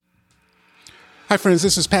Hi, friends.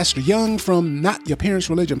 This is Pastor Young from Not Your Parents'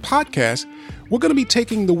 Religion podcast. We're going to be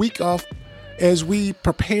taking the week off as we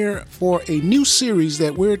prepare for a new series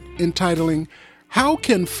that we're entitling, How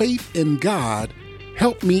Can Faith in God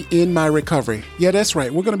Help Me in My Recovery? Yeah, that's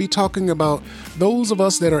right. We're going to be talking about those of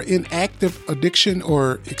us that are in active addiction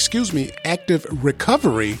active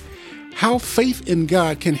recovery, how faith in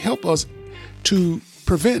God can help us to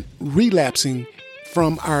prevent relapsing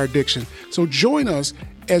from our addiction. So join us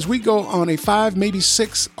as we go on a 5, maybe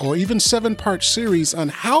 6, or even 7-part series on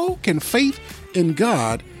how can faith in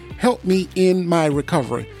God help me in my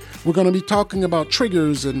recovery. We're going to be talking about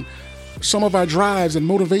triggers and some of our drives and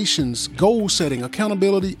motivations, goal setting,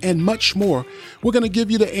 accountability, and much more. We're going to give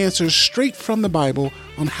you the answers straight from the Bible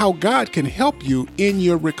on how God can help you in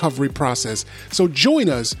your recovery process. So join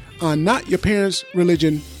us on Not Your Parents'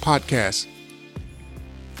 Religion podcast.